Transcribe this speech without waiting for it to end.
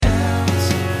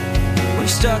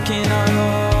stuck in our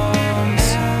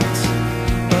homes,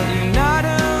 but you're not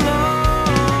alone.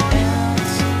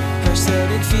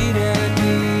 Prosthetic feet at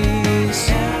knees,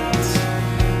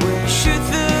 where you shoot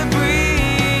the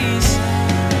breeze.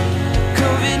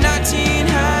 COVID-19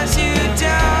 has you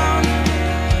down,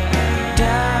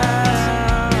 down.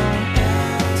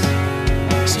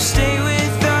 So stay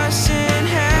with us and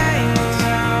hang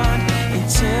around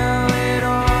until it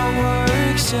all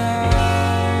works out.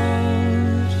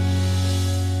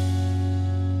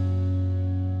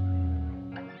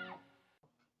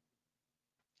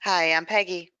 Hi, I'm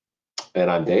Peggy. And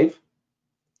I'm Dave.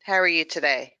 How are you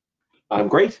today? I'm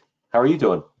great. How are you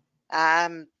doing?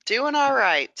 I'm doing all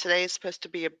right. Today's supposed to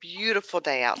be a beautiful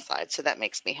day outside, so that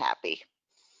makes me happy.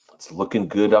 It's looking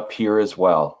good up here as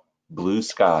well. Blue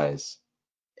skies.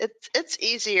 It's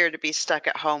easier to be stuck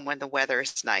at home when the weather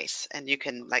is nice and you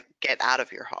can like get out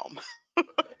of your home.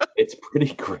 It's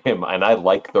pretty grim, and I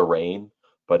like the rain,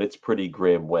 but it's pretty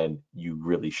grim when you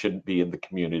really shouldn't be in the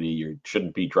community, you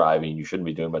shouldn't be driving, you shouldn't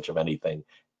be doing much of anything,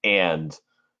 and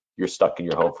you're stuck in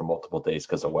your home for multiple days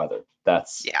because of weather.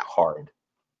 That's Yeah, hard.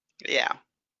 yeah.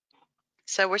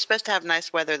 So we're supposed to have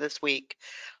nice weather this week,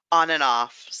 on and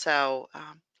off. So,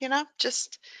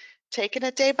 just taking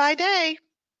it day by day.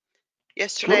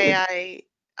 Yesterday, Good.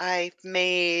 I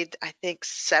made I think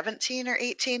 17 or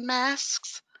 18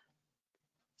 masks.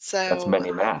 That's So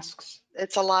many masks.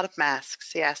 it's a lot of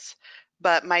masks, yes.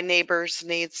 But my neighbors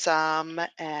need some,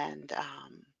 and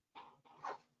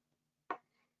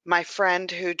my friend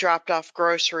who dropped off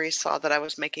groceries saw that I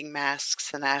was making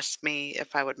masks and asked me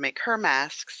if I would make her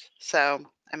masks. So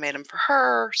I made them for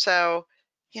her. So,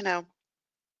 you know,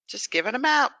 just giving them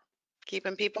out,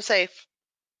 keeping people safe.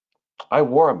 I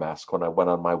wore a mask when I went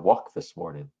on my walk this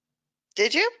morning.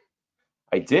 Did you?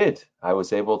 I did. I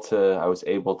was able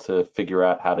to figure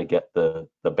out how to get the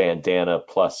bandana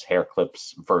plus hair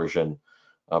clips version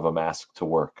of a mask to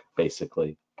work,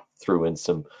 basically. Threw in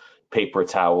some paper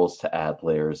towels to add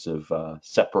layers of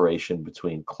separation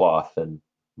between cloth and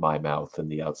my mouth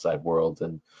and the outside world,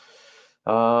 and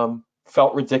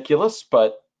felt ridiculous,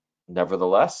 but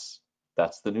nevertheless,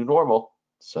 that's the new normal.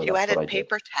 So You that's what added I did.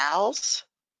 paper towels?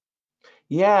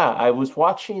 Yeah, I was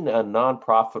watching a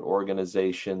nonprofit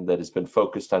organization that has been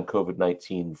focused on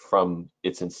COVID-19 from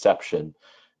its inception.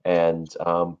 And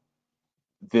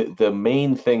the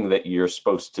main thing that you're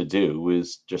supposed to do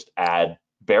is just add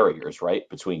barriers, right,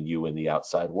 between you and the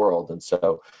outside world. And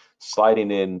so sliding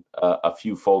in a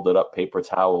few folded up paper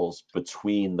towels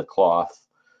between the cloth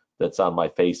that's on my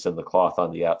face and the cloth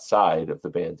on the outside of the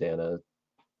bandana,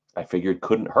 I figured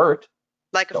couldn't hurt.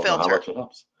 Like a Don't know how filter. much it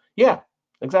helps. Yeah,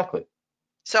 exactly.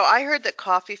 So I heard that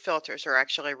coffee filters are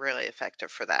actually really effective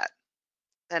for that,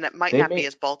 and it might They not be may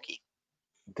as bulky.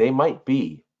 They might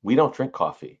be. We don't drink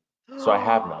coffee, so I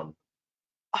have none.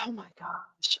 Oh my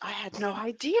gosh, I had no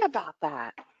idea about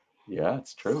that. Yeah,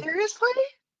 it's true. Seriously?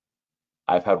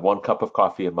 I've had one cup of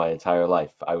coffee in my entire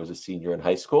life. I was a senior in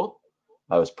high school.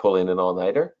 I was pulling an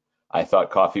all-nighter. I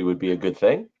thought coffee would be a good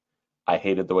thing. I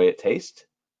hated the way it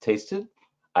tasted.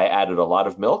 I added a lot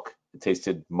of milk. It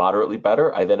tasted moderately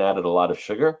better. I then added a lot of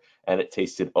sugar and it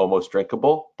tasted almost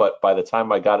drinkable. But by the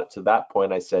time I got it to that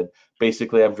point, I said,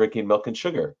 basically, I'm drinking milk and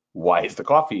sugar. Why is the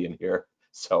coffee in here?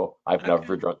 So I've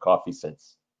never Okay. drunk coffee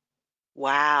since.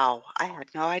 Wow, I had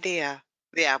no idea.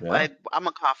 Yeah, Yeah. I'm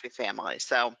a coffee family,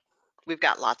 so we've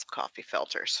got lots of coffee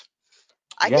filters.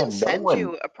 I Yeah, can no send one.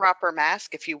 you a proper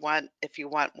mask if you want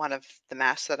one of the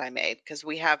masks that I made because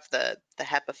we have the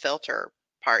HEPA filter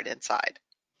part inside.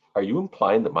 Are you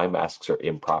implying that my masks are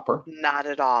improper? Not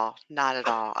at all. Not at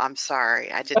all. I'm sorry.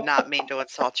 I did not mean to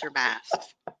insult your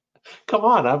masks. Come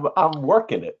on, I'm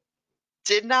working it.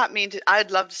 Did not mean to. I'd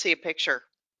love to see a picture.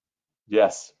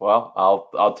 Yes. Well,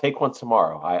 I'll take one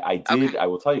tomorrow. I Okay. did. I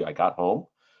will tell you. I got home.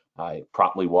 I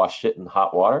promptly washed it in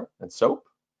hot water and soap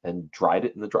and dried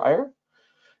it in the dryer,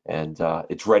 and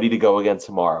it's ready to go again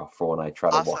tomorrow for when I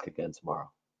try to walk Awesome. again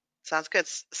tomorrow. Sounds good.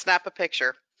 Snap a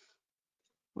picture.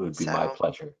 It would be my So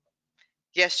pleasure.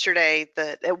 yesterday,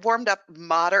 it warmed up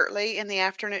moderately in the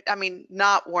afternoon. I mean,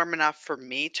 not warm enough for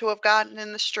me to have gotten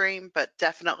in the stream, but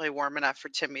definitely warm enough for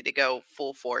Timmy to go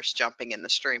full force jumping in the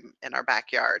stream in our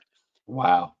backyard.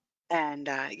 Wow. And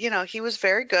he was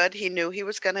very good. He knew he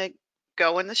was going to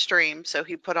go in the stream, so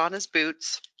he put on his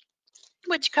boots,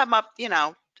 which come up,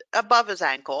 above his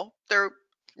ankle. They're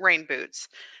rain boots.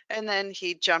 And then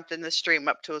he jumped in the stream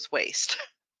up to his waist.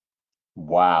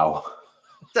 Wow.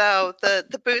 So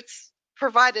the boots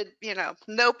provided,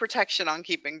 no protection on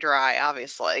keeping dry,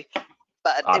 obviously,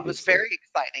 but it was Obviously. very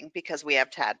exciting because we have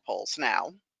tadpoles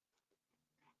now.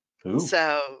 Ooh,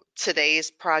 So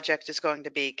today's project is going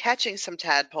to be catching some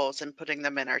tadpoles and putting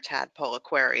them in our tadpole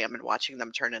aquarium and watching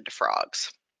them turn into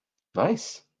frogs.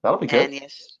 nice. That'll be good. And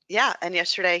yes, yeah, and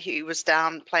yesterday he was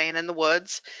down playing in the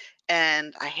woods,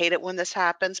 and I hate it when this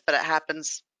happens, but it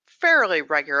happens fairly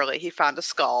regularly. He found a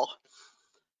skull.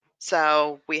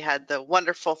 So we had the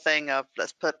wonderful thing of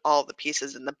let's put all the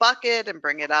pieces in the bucket and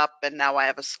bring it up, and now I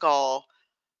have a skull.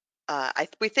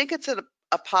 We think it's a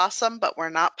possum, but we're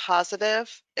not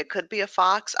positive. It could be a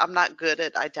fox. I'm not good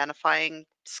at identifying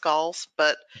skulls,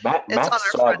 but it's on Max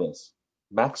our saw front. this.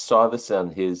 Max saw this on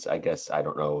his, I guess, I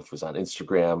don't know if it was on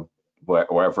Instagram,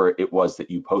 wherever it was that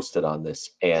you posted on this,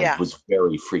 and Yeah, was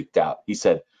very freaked out. He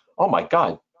said, "Oh my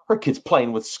God, her kid's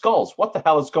playing with skulls. What the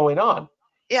hell is going on?"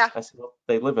 yeah, I said, "Well,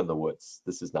 they live in the woods.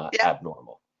 This is not yeah.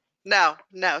 abnormal." No,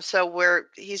 no. So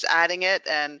he's adding it,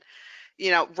 and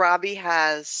Robbie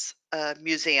has a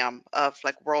museum of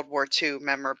like World War II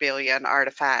memorabilia and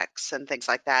artifacts and things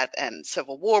like that, and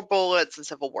Civil War bullets and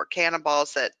Civil War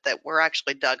cannonballs that were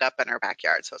actually dug up in our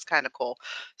backyard. So it's kind of cool.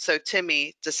 So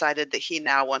Timmy decided that he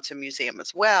now wants a museum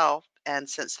as well. And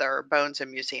since there are bones in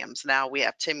museums now, we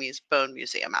have Timmy's Bone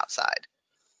Museum outside,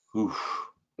 Oof.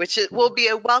 which it will be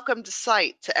a welcomed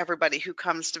sight to everybody who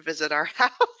comes to visit our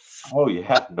house. Oh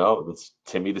yeah, no, that's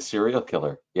Timmy the serial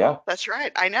killer. Yeah, That's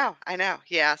right. I know. I know.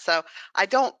 Yeah. So I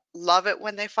don't love it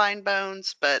when they find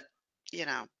bones, but you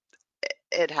know,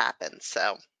 it happens.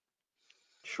 So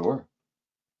sure.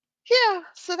 yeah.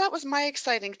 So that was my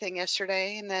exciting thing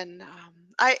yesterday. And then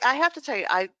I have to tell you,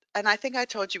 I think I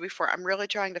told you before, I'm really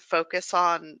trying to focus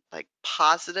on like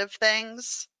positive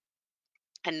things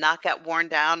and not get worn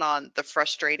down on the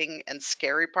frustrating and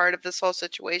scary part of this whole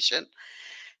situation.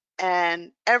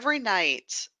 And every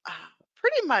night,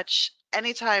 pretty much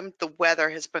anytime the weather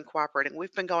has been cooperating,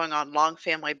 we've been going on long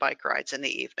family bike rides in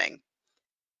the evening.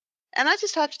 And I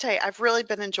just have to tell you, I've really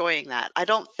been enjoying that. I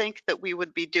don't think that we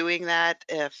would be doing that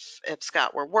if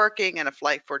Scott were working and if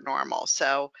life were normal.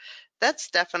 So that's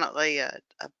definitely a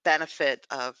benefit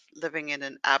of living in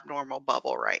an abnormal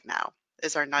bubble right now,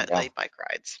 is our Yeah, nightly bike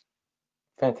rides.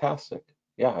 fantastic.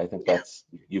 Yeah, I think Yeah. that's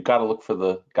you've got to look for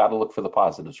the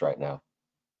positives right now.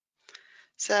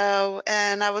 So,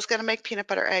 and I was going to make peanut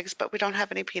butter eggs, but we don't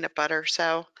have any peanut butter.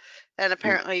 So, and Ooh,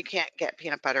 apparently you can't get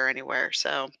peanut butter anywhere.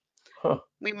 So huh.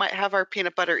 we might have our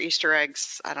peanut butter Easter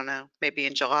eggs, I don't know, maybe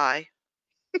in July.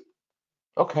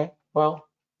 Okay. Well,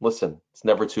 listen, it's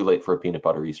never too late for a peanut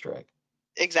butter Easter egg.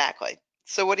 Exactly.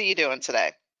 So what are you doing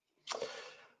today?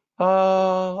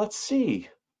 Let's see.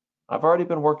 I've already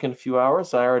been working a few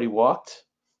hours. I already walked.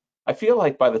 I feel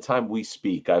like by the time we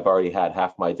speak, I've already had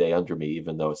half my day under me,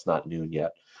 even though it's not noon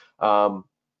yet. Um,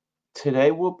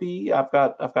 Today will be, I've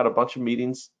got a bunch of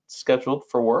meetings scheduled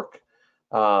for work.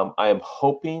 I am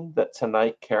hoping that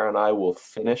tonight Kara and I will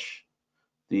finish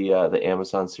the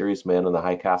Amazon series Man in the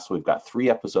High Castle. We've got 3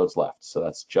 episodes left, so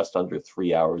that's just under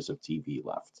 3 hours of TV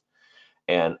left.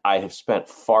 And I have spent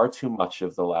far too much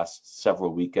of the last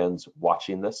several weekends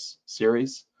watching this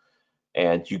series.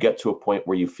 And you get to a point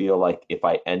where you feel like if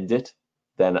I end it,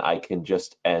 then I can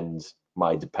just end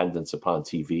my dependence upon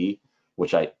TV,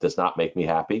 which does not make me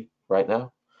happy right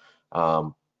now.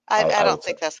 Um, I I will don't tell.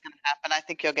 think that's going to happen. I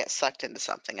think you'll get sucked into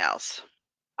something else.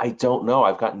 I don't know.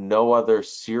 I've got no other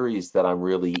series that I'm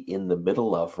really in the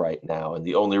middle of right now, and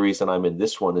the only reason I'm in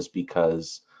this one is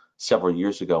because several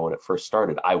years ago when it first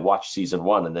started, I watched season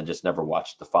one and then just never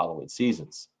watched the following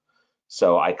seasons.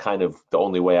 So I kind of the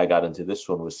only way I got into this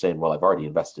one was saying, well, I've already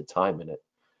invested time in it.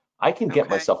 I can get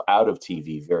Okay. myself out of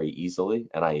TV very easily,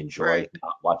 and I enjoy Right.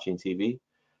 not watching TV.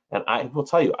 And I will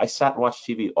tell you, I sat and watched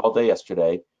TV all day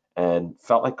yesterday and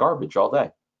felt like garbage all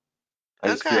day. I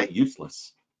just feel Okay.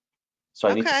 useless. So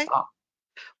I need to Okay. stop.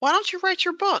 Why don't you write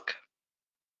your book?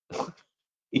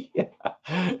 Yeah,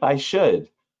 I should.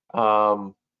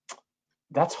 Um,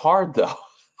 that's hard though.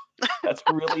 That's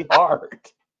really hard.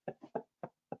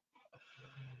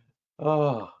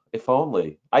 Oh, if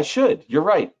only. I should. You're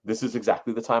right. This is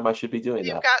exactly the time I should be doing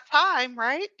You've that. got time,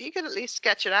 right? You can at least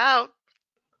sketch it out.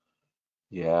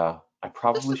 Yeah, I Just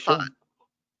probably a thought. should.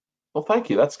 Well, thank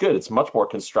you. That's good. It's much more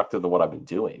constructive than what I've been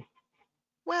doing.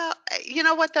 Well, you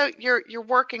know what though? You're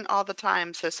working all the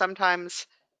time, so sometimes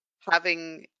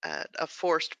having a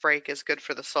forced break is good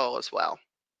for the soul as well.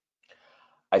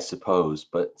 I suppose,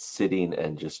 but sitting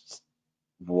and just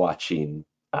watching,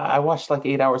 I watched like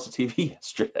 8 hours of TV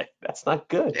yesterday. That's not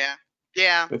good. Yeah.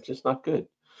 Yeah. It's just not good.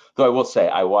 Though I will say,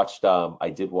 I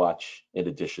did watch, in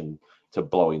addition to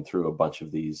blowing through a bunch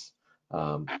of these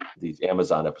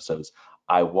Amazon episodes,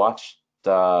 I watched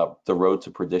The Road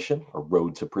to Perdition, or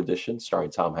Road to Perdition,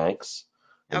 starring Tom Hanks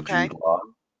and Okay. Jude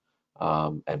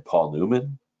Law, and Paul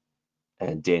Newman.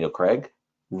 and Daniel Craig.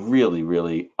 Really,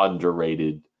 really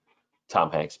underrated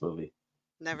Tom Hanks movie.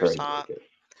 Never Very, saw very it. good.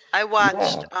 I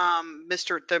watched Yeah.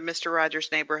 Mr. Rogers'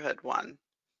 Neighborhood one.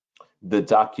 The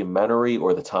documentary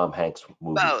or the Tom Hanks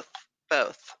movie? Both.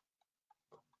 Both.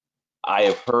 I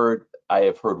have heard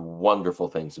wonderful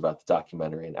things about the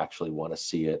documentary and actually want to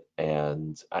see it.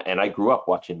 And I grew up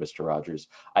watching Mr. Rogers.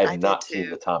 I have I did not seen too.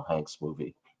 the Tom Hanks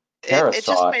movie. It Tara it just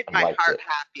saw it made and my liked heart it.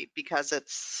 happy because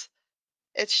it's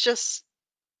just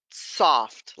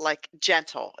soft, like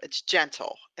gentle. It's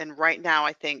gentle. And right now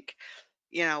I think,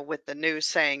 with the news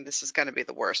saying this is going to be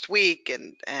the worst week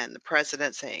and the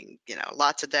president saying,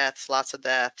 lots of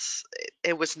deaths,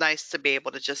 it was nice to be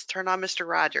able to just turn on Mr.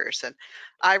 Rogers. And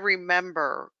I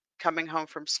remember coming home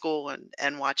from school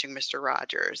and watching Mr.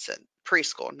 Rogers and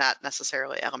preschool, not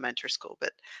necessarily elementary school,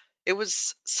 but it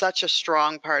was such a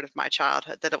strong part of my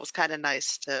childhood that it was kind of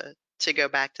nice to go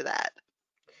back to that.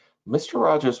 Mr.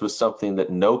 Rogers was something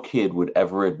that no kid would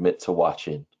ever admit to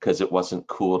watching because it wasn't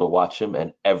cool to watch him,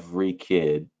 and every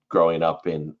kid growing up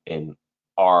in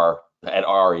our at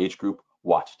our age group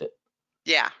watched it.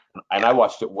 Yeah. And I Yeah.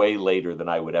 watched it way later than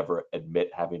I would ever admit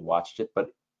having watched it,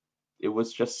 but it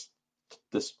was just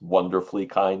this wonderfully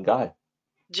kind guy.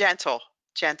 Gentle, Yeah,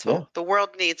 gentle. The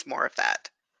world needs more of that.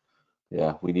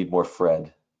 yeah, we need more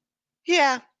Fred.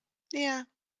 Yeah. Yeah.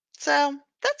 So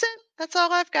that's it. That's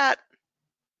all I've got.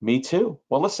 Me too.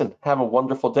 Well, listen, have a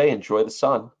wonderful day. Enjoy the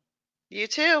sun. You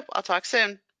too. I'll talk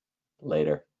soon.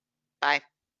 Later. Bye.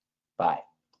 Bye.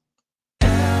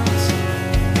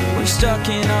 We're stuck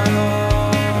in our home.